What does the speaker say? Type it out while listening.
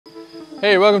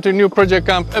Hey, welcome to a new Project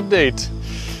Kamp update.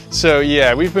 So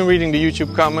yeah, we've been reading the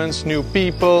YouTube comments, new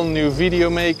people, new video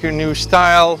maker, new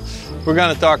style. We're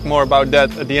gonna talk more about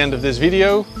that at the end of this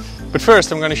video. But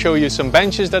first I'm gonna show you some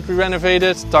benches that we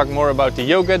renovated, talk more about the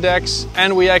yoga decks,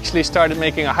 and we actually started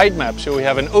making a height map so we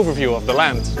have an overview of the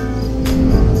land.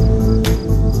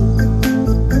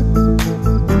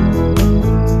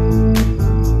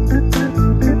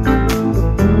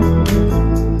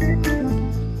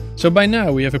 So by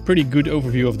now we have a pretty good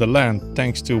overview of the land,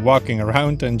 thanks to walking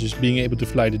around and just being able to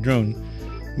fly the drone.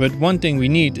 But one thing we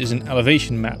need is an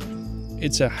elevation map.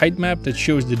 It's a height map that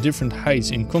shows the different heights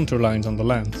in contour lines on the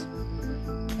land.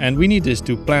 And we need this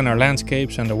to plan our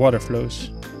landscapes and the water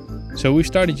flows. So we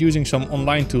started using some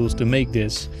online tools to make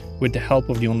this with the help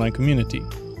of the online community.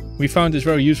 We found this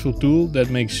very useful tool that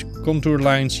makes contour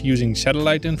lines using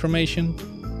satellite information.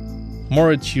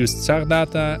 Moritz used SAR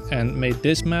data and made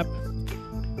this map.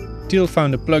 Thiel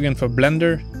found a plugin for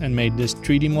Blender and made this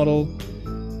 3D model,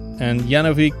 and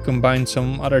Janovic combined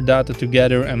some other data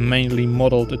together and manually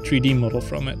modeled a 3D model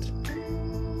from it.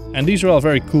 And these are all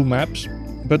very cool maps,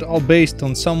 but all based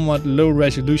on somewhat low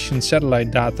resolution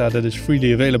satellite data that is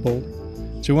freely available.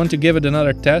 So we want to give it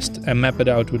another test and map it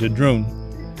out with a drone.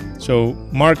 So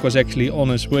Mark was actually on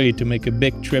his way to make a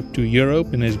big trip to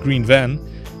Europe in his green van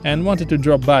and wanted to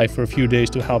drop by for a few days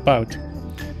to help out.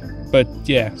 But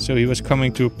yeah, so he was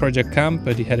coming to Project Kamp,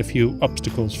 but he had a few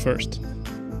obstacles first.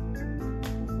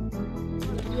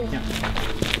 Yeah.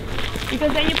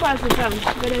 Because then you pass the Kamp,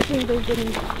 but I think they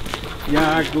didn't.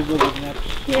 Yeah, I googled the maps.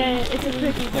 Yeah, it's a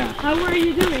tricky thing. Yeah. How were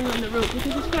you doing on the road?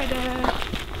 Because it's quite a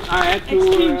I had to,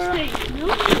 extreme state, no?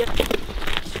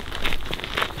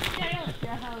 Yeah, the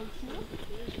house, no?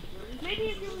 Maybe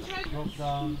if you would drive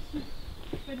down.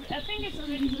 But I think it's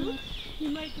already good. You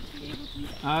might be able to.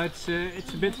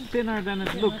 It's a bit thinner than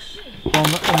it looks. On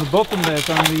the bottom there's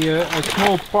only a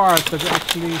small part that's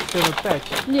actually still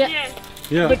attached. Yeah.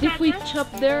 Yeah. But if we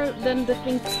chop there, then the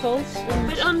thing falls.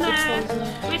 But on the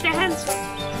with the hands.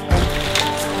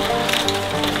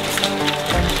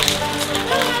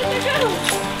 Oh, there you go.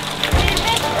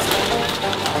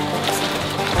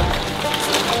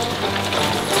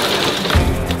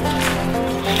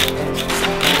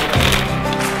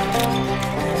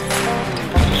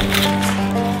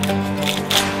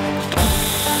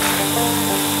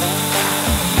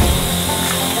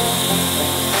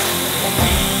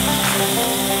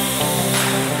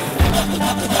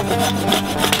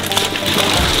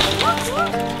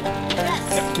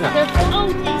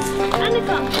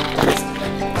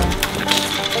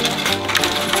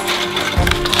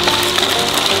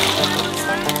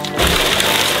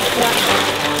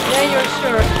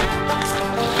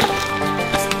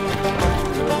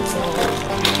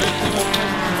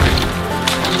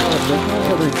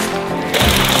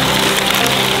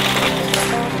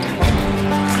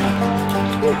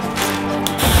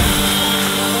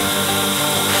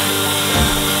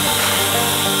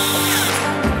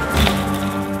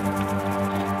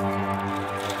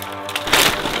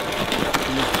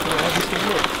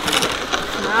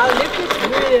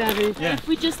 Yeah. If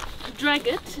we just drag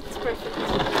it, it's perfect.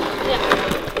 Yeah.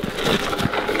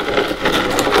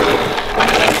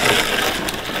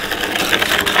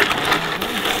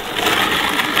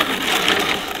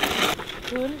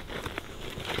 Good.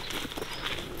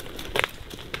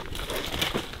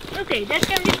 Okay, that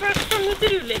can be first from the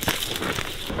to-do list.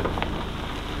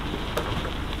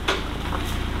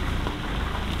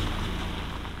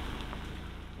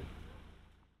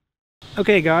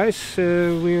 Okay guys,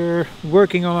 we're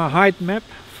working on a height map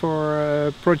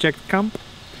for Project Kamp,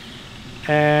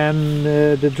 and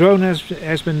the drone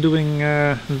has been doing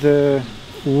the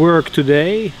work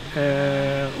today.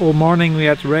 All morning we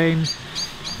had rain,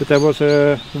 but there was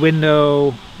a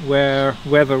window where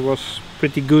weather was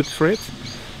pretty good for it,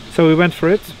 so we went for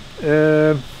it.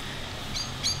 The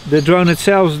drone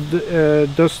itself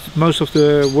does most of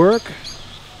the work.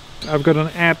 I've got an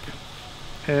app.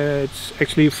 It's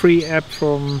actually a free app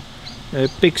from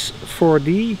Pix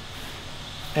 4D,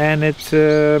 and it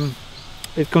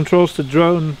controls the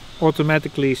drone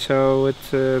automatically, so it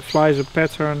flies a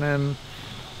pattern and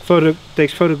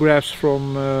takes photographs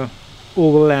from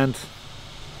all the land.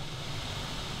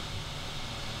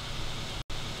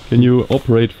 Can you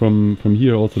operate from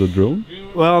here also the drone?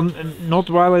 Well, not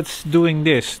while it's doing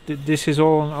this. This is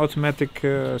all an automatic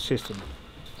system.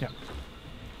 Yeah.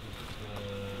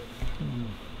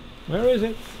 Where is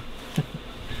it?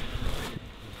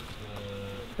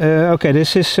 Okay,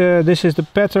 this is the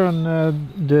pattern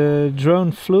the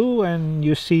drone flew, and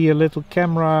you see a little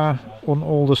camera on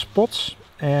all the spots,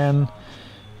 and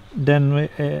then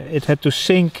it had to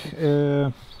sync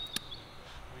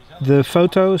the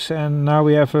photos, and now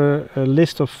we have a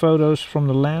list of photos from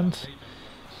the land.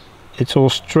 It's all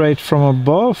straight from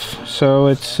above, so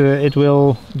it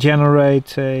will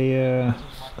generate a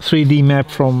 3D map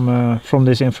from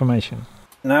this information.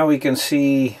 Now we can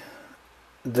see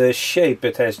the shape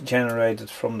it has generated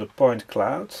from the point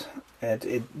cloud.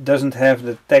 It doesn't have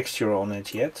the texture on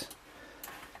it yet.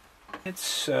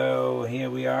 So here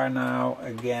we are now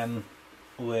again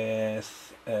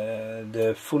with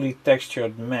the fully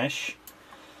textured mesh,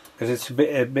 because it's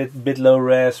a bit low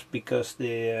res, because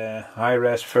the high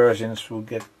res versions will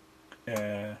get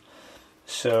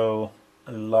so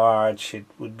large it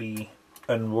would be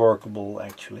unworkable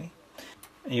actually.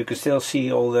 You can still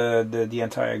see all the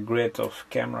entire grid of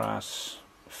cameras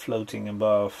floating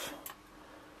above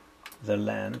the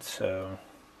land, so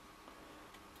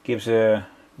gives a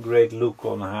great look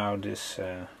on how this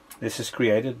is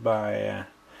created by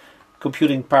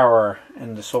computing power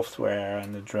and the software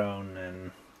and the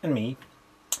drone and me.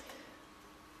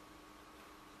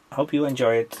 I hope you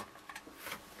enjoy it.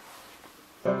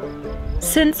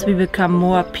 Since we become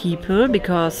more people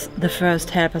because the first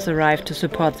helpers arrived to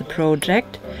support the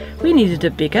project, we needed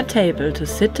a bigger table to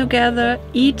sit together,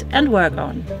 eat and work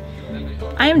on.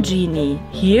 I'm Jeannie,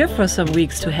 here for some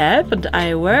weeks to help, and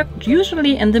I work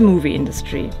usually in the movie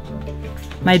industry.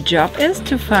 My job is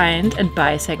to find and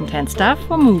buy second-hand stuff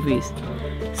for movies.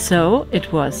 So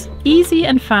it was easy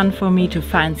and fun for me to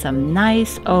find some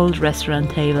nice old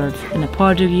restaurant tables in a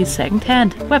Portuguese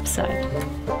second-hand website.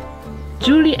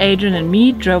 Julie, Adrian and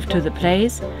me drove to the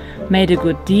place, made a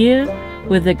good deal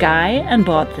with the guy and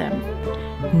bought them.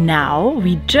 Now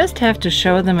we just have to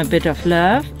show them a bit of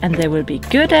love and they will be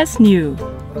good as new.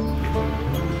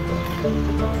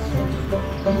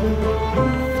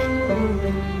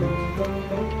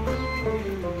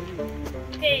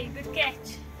 Hey, good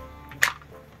catch.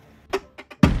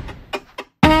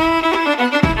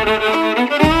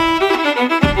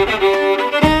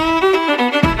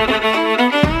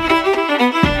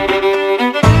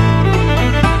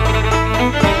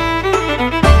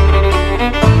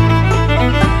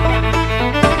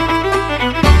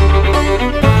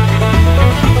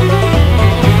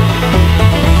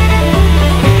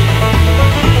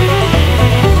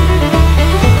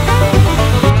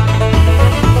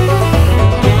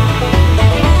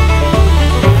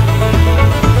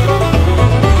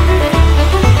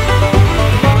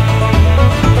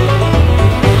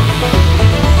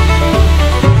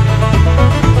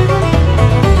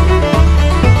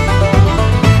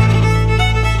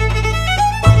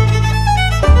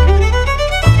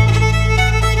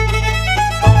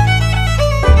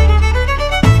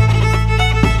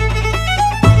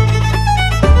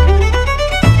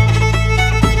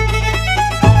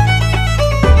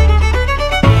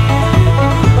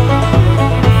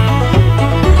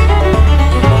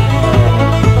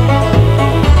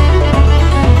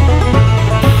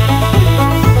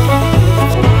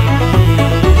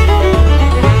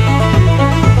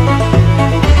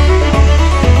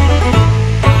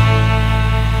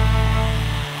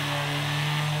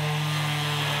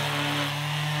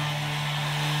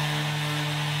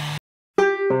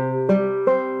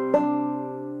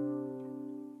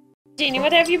 Jeannie,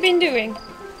 what have you been doing?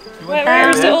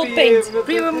 Where is the old paint?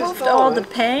 We removed all the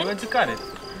paint Want to cut it?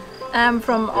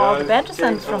 from all the benches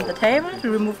and from the table. We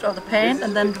removed all the paint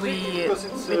and then we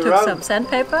took some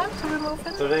sandpaper to remove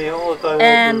it.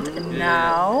 And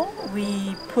now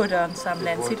we put on some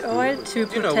linseed oil to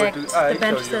protect the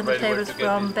benches and the tables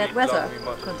from bad weather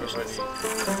conditions.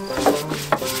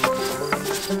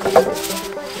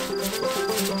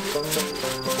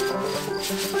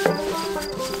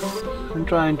 I'm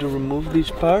trying to remove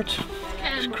these parts.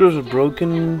 Screws are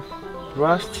broken,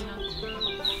 rust.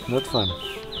 Not fun.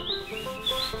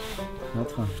 Not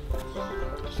fun.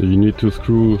 So you need to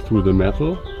screw through the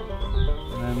metal.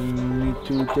 And need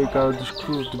to take out the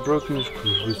screws, the broken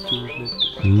screws with tools like this.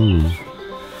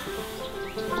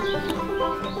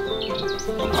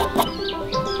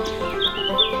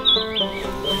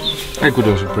 I could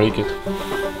also break it.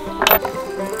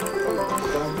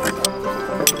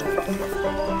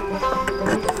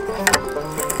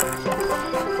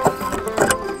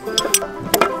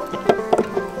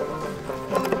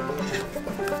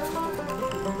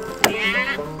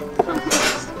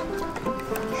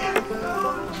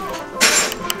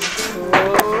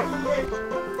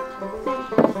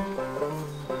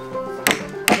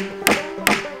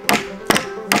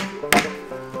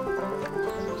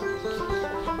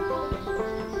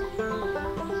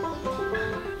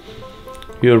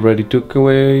 We already took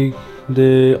away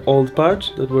the old parts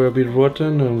that were a bit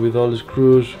rotten and with all the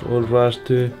screws all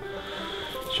rusty,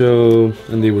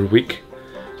 and they were weak.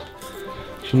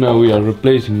 So now we are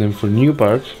replacing them for new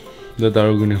parts that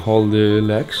are going to hold the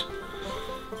legs.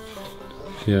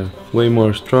 Yeah, way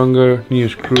more stronger, new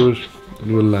screws,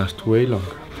 and will last way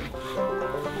longer.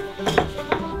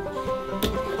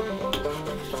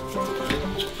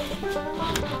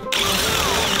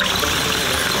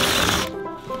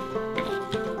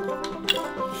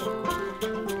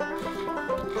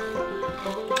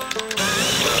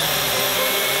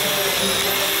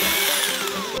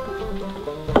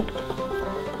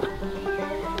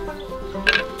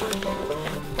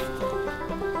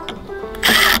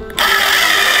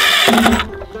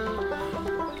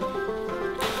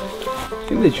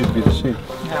 I think they should be the same.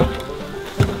 Yeah.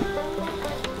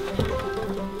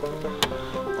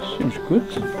 Seems good.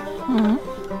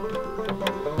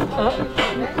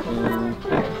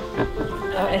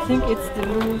 I think it's the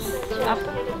loose up.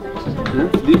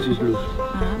 This is loose.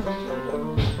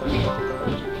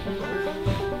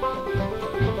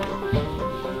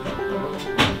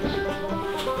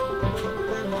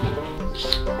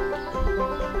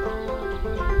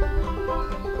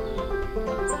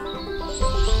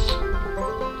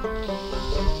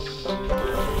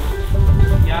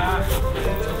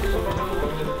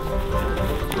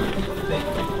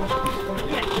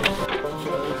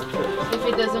 If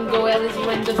it doesn't go well, is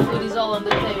when the food is all on the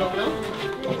table, no?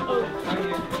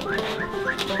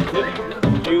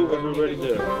 You was already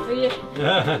there.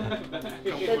 Yeah.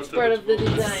 That's part of the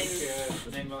design.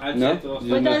 No?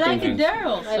 But I like it there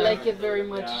also. I like it very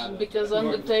much because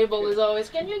on the table is always,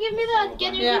 can you give me that?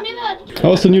 Can you give me that?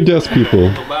 How's the new desk,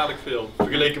 people? Onwaardig veel.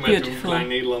 Vergeleken met hoe klein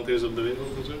Nederland is op de wereld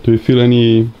en zo. Do you feel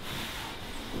any...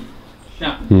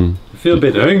 Yeah. Feel a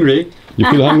bit hungry. You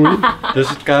feel hungry?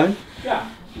 Does it count? Yeah,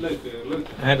 leuk.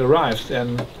 Had arrived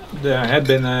and there had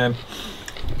been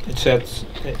it said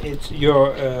it's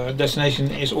your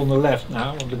destination is on the left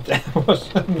now, but there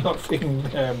was nothing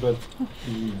there but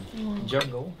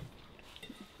jungle.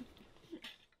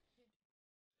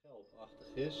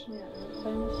 Is.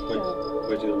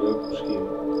 Wat je dan ook misschien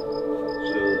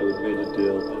zo door het midden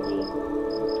deelt en dan...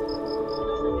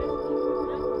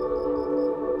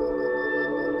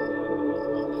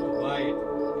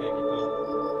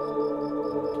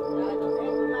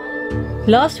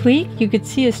 Last week you could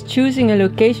see us choosing a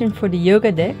location for the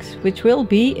yoga decks, which will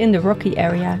be in the rocky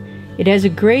area. It has a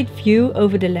great view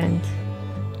over the land.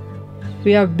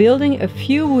 We are building a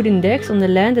few wooden decks on the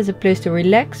land as a place to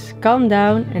relax, calm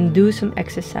down and do some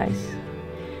exercise.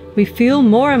 We feel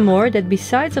more and more that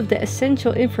besides of the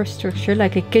essential infrastructure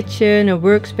like a kitchen, a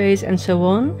workspace and so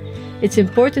on, it's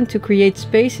important to create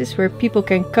spaces where people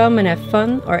can come and have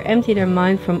fun or empty their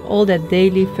mind from all that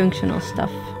daily functional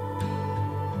stuff.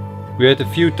 We had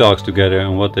a few talks together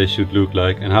on what they should look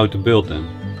like and how to build them.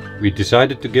 We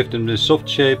decided to give them the soft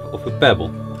shape of a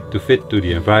pebble to fit to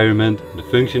the environment and the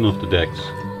function of the decks.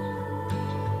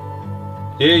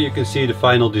 Here you can see the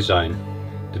final design.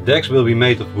 The decks will be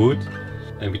made of wood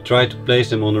and we try to place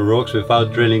them on the rocks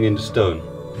without drilling in the stone.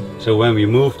 So when we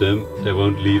move them, they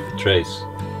won't leave a trace.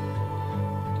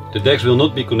 The decks will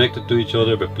not be connected to each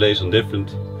other but placed on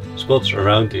different spots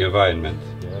around the environment.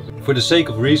 For the sake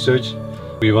of research,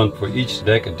 we want for each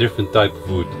deck a different type of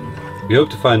wood. We hope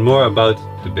to find more about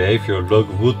the behavior of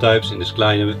local wood types in this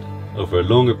climate over a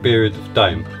longer period of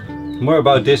time. More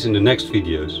about this in the next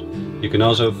videos. You can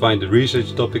also find the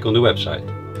research topic on the website.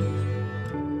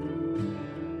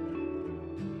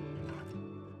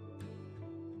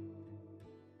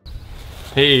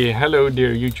 Hey, hello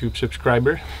dear YouTube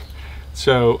subscriber.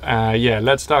 So yeah,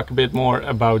 let's talk a bit more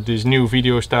about this new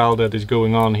video style that is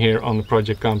going on here on the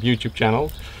Project Kamp YouTube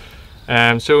channel.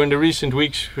 So in the recent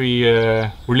weeks we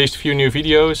released a few new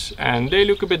videos and they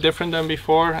look a bit different than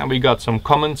before, and we got some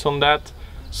comments on that.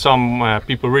 Some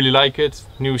people really like it,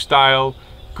 new style,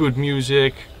 good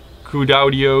music, good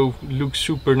audio, looks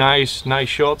super nice, nice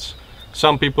shots.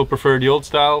 Some people prefer the old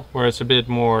style where it's a bit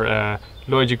more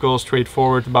logical,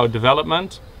 straightforward about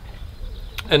development.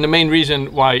 And the main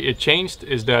reason why it changed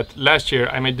is that last year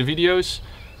I made the videos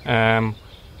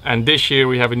and this year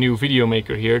we have a new video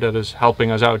maker here that is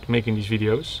helping us out making these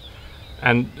videos.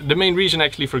 And the main reason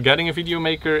actually for getting a video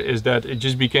maker is that it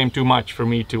just became too much for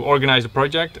me to organize the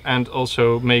project and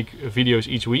also make videos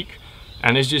each week.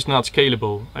 And it's just not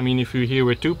scalable. I mean, if you're here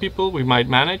with 2 people, we might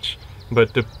manage,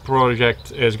 but the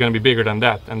project is going to be bigger than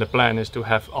that. And the plan is to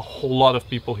have a whole lot of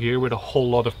people here with a whole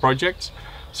lot of projects.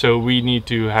 So we need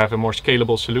to have a more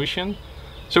scalable solution.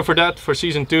 So for that, for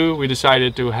season 2, we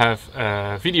decided to have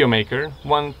a video maker,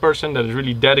 one person that is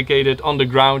really dedicated on the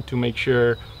ground to make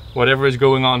sure whatever is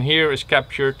going on here is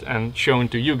captured and shown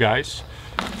to you guys.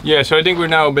 Yeah, so I think we're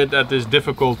now a bit at this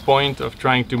difficult point of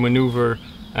trying to maneuver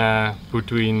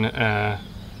between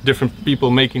different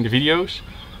people making the videos.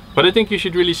 But I think you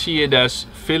should really see it as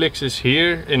Felix is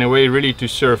here in a way really to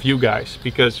serve you guys,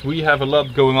 because we have a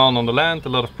lot going on the land, a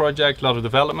lot of projects, a lot of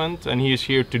development, and he is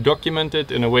here to document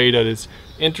it in a way that is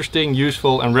interesting,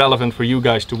 useful and relevant for you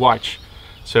guys to watch.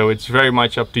 So it's very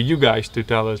much up to you guys to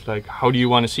tell us, like, how do you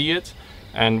want to see it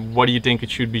and what do you think it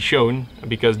should be shown,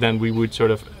 because then we would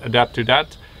sort of adapt to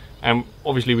that. And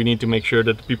obviously we need to make sure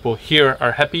that the people here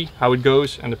are happy how it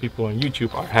goes and the people on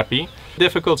YouTube are happy.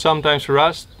 Difficult sometimes for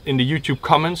us in the YouTube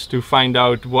comments to find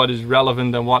out what is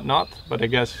relevant and what not, but I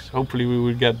guess hopefully we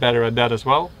will get better at that as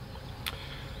well.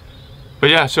 But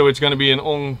yeah, so it's going to be an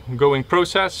ongoing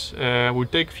process. We'll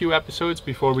take a few episodes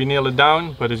before we nail it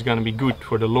down, but it's going to be good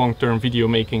for the long-term video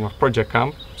making of Project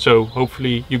Kamp. So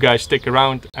hopefully you guys stick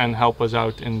around and help us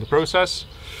out in the process.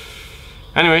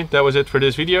 Anyway, that was it for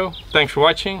this video. Thanks for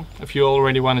watching. If you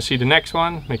already want to see the next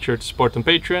one, make sure to support on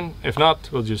Patreon. If not,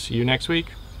 we'll just see you next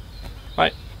week.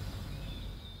 Bye.